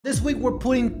This week we're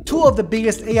putting two of the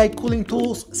biggest AI cooling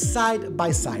tools side by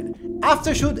side.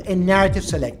 Aftershoot and Narrative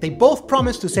Select. They both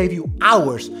promise to save you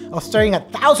hours of staring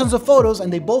at thousands of photos,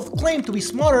 and they both claim to be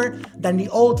smarter than the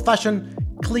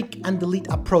old-fashioned click and delete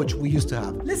approach we used to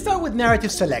have. Let's start with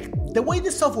Narrative Select. The way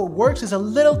this software works is a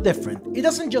little different. It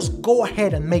doesn't just go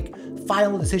ahead and make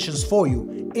final decisions for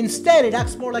you. Instead, it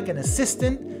acts more like an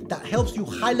assistant that helps you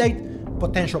highlight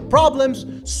potential problems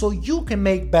so you can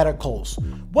make better calls.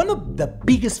 One of the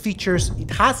biggest features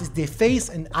it has is the face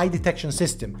and eye detection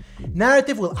system.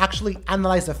 Narrative will actually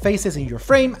analyze the faces in your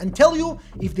frame and tell you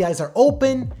if the eyes are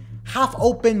open, half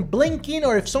open, blinking,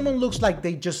 or if someone looks like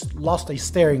they just lost a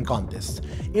staring contest.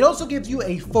 It also gives you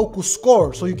a focus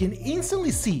score so you can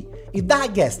instantly see if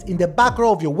that guest in the back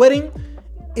row of your wedding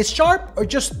is sharp or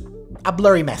just a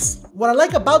blurry mess. What I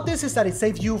like about this is that it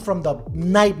saves you from the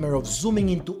nightmare of zooming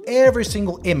into every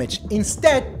single image.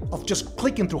 Instead of just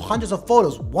clicking through hundreds of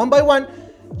photos one by one,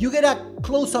 you get a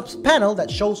close-ups panel that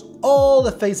shows all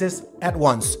the faces at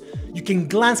once. You can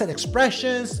glance at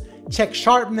expressions, check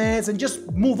sharpness, and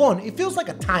just move on. It feels like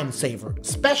a time saver,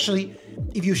 especially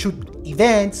if you shoot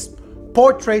events,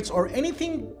 portraits, or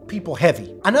anything people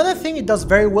heavy. Another thing it does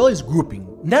very well is grouping.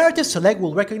 Narrative Select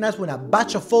will recognize when a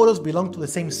batch of photos belong to the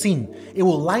same scene. It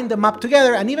will line them up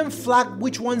together and even flag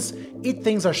which ones it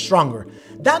thinks are stronger.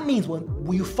 That means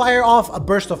when you fire off a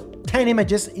burst of 10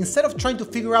 images, instead of trying to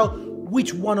figure out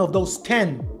which one of those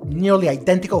 10 nearly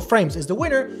identical frames is the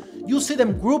winner, you'll see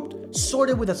them grouped,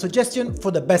 sorted with a suggestion for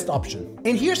the best option.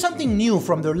 And here's something new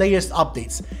from their latest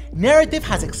updates. Narrative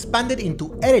has expanded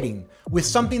into editing with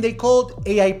something they called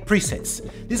AI presets.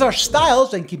 These are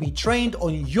styles that can be trained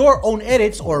on your own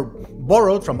edits or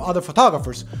borrowed from other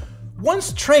photographers.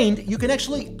 Once trained, you can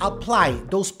actually apply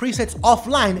those presets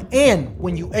offline, and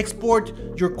when you export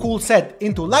your cool set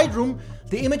into Lightroom,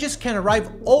 the images can arrive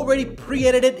already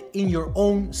pre-edited in your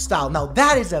own style. Now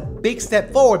that is a big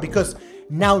step forward because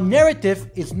now Narrative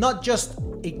is not just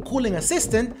a cooling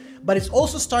assistant, but it's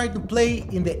also starting to play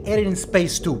in the editing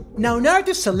space too. Now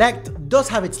Narrative Select does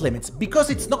have its limits. Because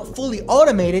it's not fully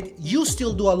automated, you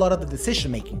still do a lot of the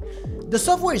decision making. The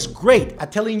software is great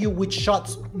at telling you which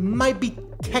shots might be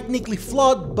technically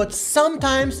flawed, but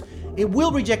sometimes it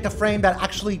will reject a frame that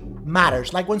actually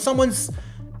matters, like when someone's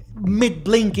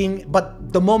mid-blinking,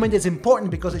 but the moment is important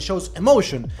because it shows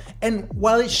emotion. And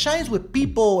while it shines with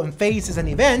people and faces and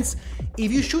events,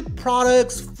 if you shoot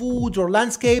products, foods, or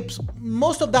landscapes,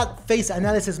 most of that face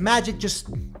analysis magic just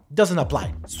doesn't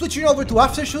apply. Switching over to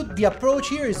Aftershoot, the approach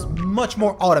here is much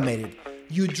more automated.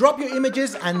 You drop your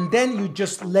images and then you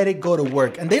just let it go to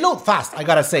work. And they load fast, I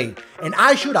gotta say. And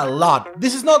I shoot a lot.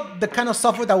 This is not the kind of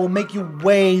software that will make you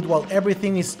wait while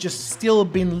everything is just still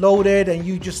being loaded and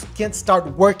you just can't start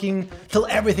working till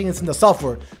everything is in the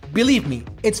software. Believe me,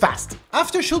 it's fast.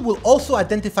 Aftershoot will also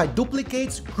identify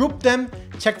duplicates, group them,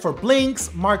 check for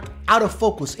blinks, mark out of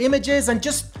focus images, and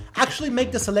just actually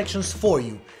make the selections for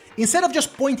you. Instead of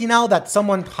just pointing out that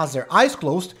someone has their eyes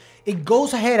closed, it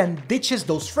goes ahead and ditches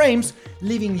those frames,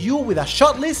 leaving you with a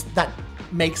shot list that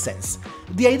makes sense.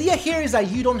 The idea here is that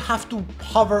you don't have to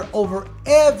hover over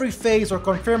every face or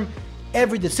confirm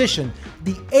every decision.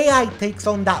 The AI takes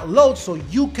on that load so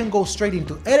you can go straight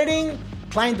into editing,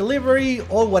 client delivery,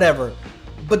 or whatever.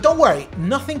 But don't worry,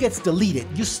 nothing gets deleted.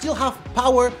 You still have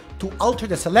power to alter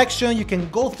the selection. You can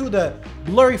go through the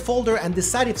blurry folder and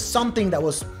decide if something that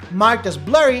was marked as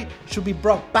blurry should be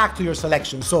brought back to your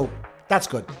selection. So that's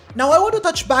good. Now I want to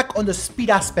touch back on the speed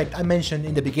aspect I mentioned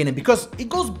in the beginning because it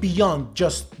goes beyond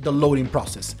just the loading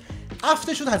process.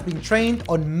 Aftershoot has been trained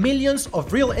on millions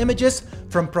of real images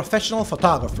from professional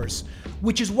photographers,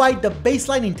 which is why the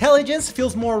baseline intelligence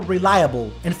feels more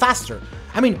reliable and faster.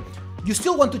 I mean, you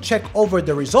still want to check over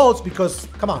the results because,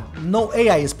 come on, no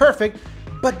AI is perfect,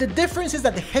 but the difference is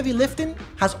that the heavy lifting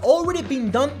has already been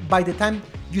done by the time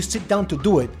you sit down to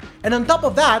do it. And on top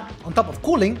of that, on top of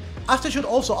cooling, Aftershoot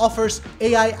also offers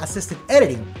AI-assisted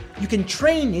editing. You can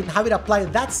train it and have it apply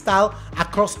that style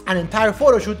across an entire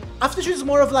photo shoot. Aftershoot is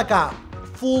more of like a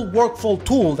full workflow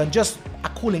tool than just a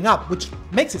cooling up, which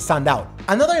makes it stand out.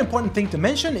 Another important thing to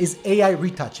mention is AI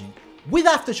retouching. With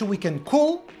Aftershoot, we can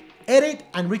cool, edit,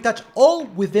 and retouch all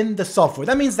within the software.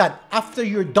 That means that after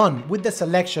you're done with the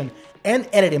selection and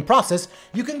editing process,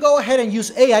 you can go ahead and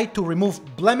use AI to remove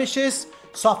blemishes,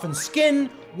 soften skin,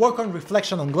 work on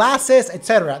reflection on glasses,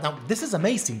 etc. Now, this is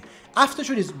amazing.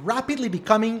 Aftershoot is rapidly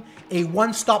becoming a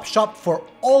one-stop shop for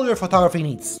all your photography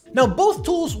needs. Now, both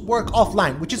tools work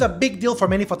offline, which is a big deal for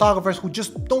many photographers who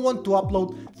just don't want to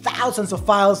upload thousands of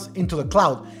files into the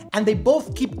cloud, and they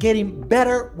both keep getting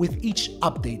better with each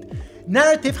update.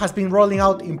 Narrative has been rolling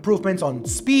out improvements on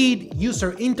speed,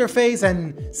 user interface,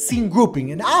 and scene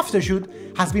grouping, and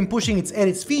Aftershoot has been pushing its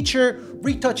edits feature,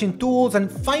 retouching tools,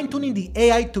 and fine-tuning the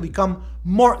AI to become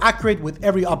more accurate with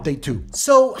every update too.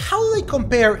 So how do they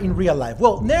compare in real life?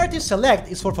 Well, Narrative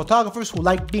Select is for photographers who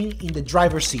like being in the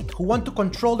driver's seat, who want to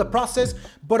control the process,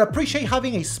 but appreciate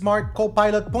having a smart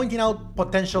co-pilot pointing out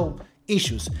potential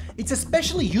issues. It's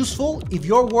especially useful if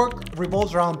your work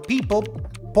revolves around people,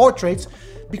 portraits,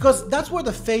 because that's where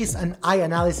the face and eye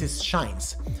analysis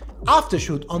shines.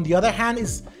 Aftershoot, on the other hand,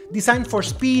 is designed for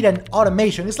speed and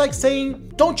automation. It's like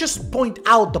saying, don't just point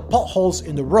out the potholes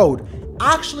in the road,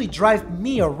 actually drive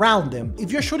me around them.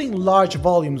 If you're shooting large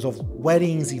volumes of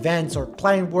weddings, events, or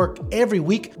client work every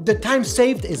week, the time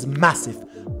saved is massive.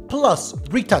 Plus,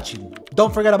 retouching.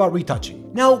 Don't forget about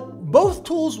retouching. Now, both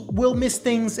tools will miss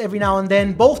things every now and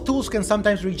then. Both tools can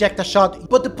sometimes reject a shot,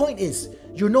 but the point is,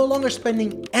 you're no longer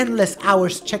spending endless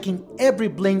hours checking every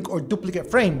blink or duplicate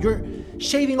frame. You're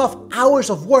shaving off hours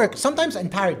of work, sometimes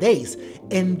entire days,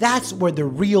 and that's where the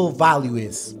real value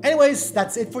is. Anyways,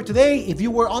 that's it for today. If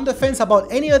you were on the fence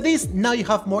about any of these, now you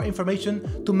have more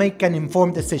information to make an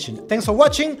informed decision. Thanks for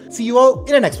watching. See you all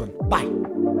in the next one. Bye.